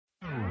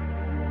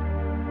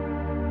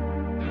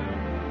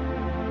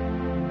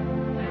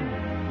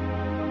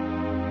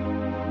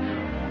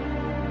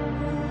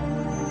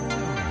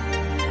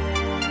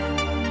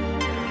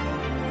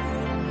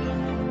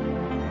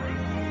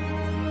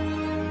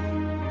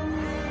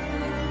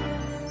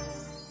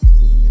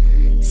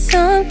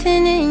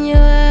Something in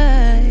your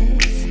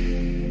eyes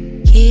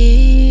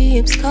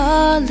keeps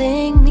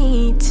calling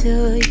me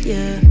to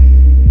you.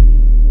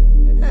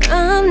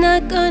 I'm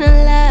not gonna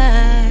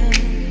lie,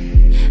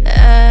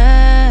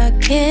 I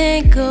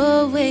can't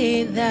go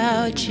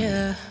without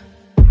you.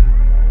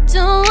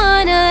 Don't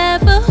wanna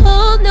ever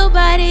hold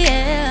nobody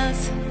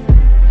else,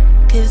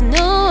 'cause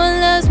no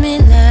one loves me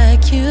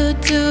like you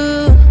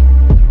do.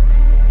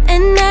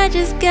 And I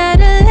just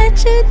gotta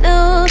let you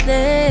know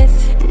this,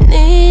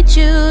 need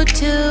you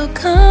to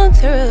come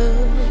through.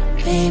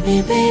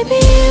 Baby, baby,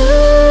 you,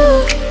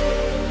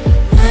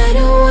 I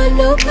don't want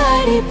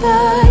nobody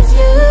but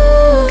you.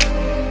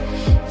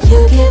 You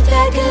give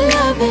that good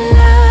loving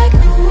like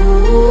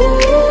ooh.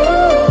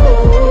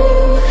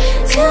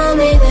 Tell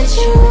me that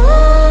you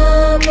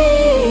want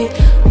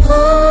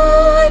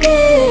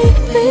it,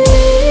 baby.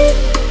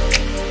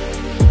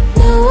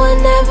 No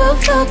one ever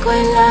felt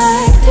quite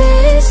like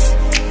this.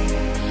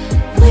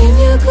 When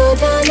you go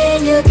down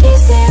and you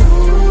kiss it,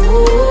 ooh.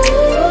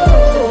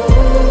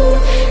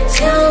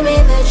 Tell me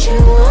that you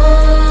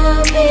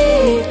want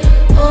it,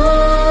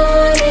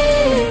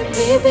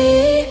 baby.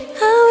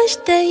 I wish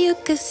that you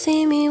could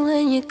see me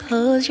when you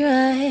close your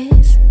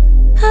eyes.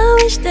 I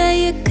wish that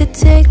you could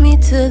take me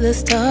to the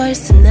stars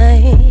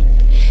tonight.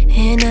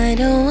 And I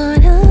don't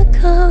wanna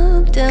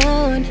come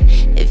down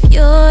if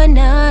you're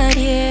not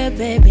here,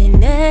 baby,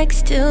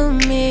 next to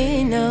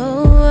me, no.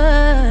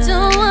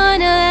 Don't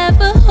wanna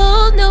ever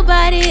hold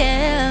nobody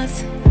else,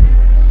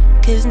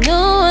 'cause no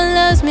one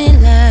loves me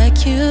like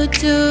you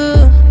do.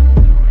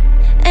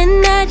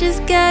 And I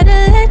just gotta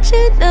let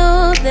you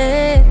know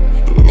that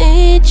I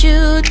need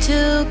you to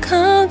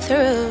come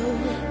through.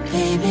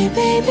 Baby,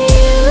 baby,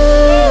 you,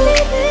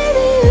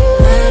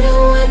 I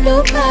don't want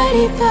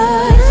nobody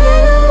but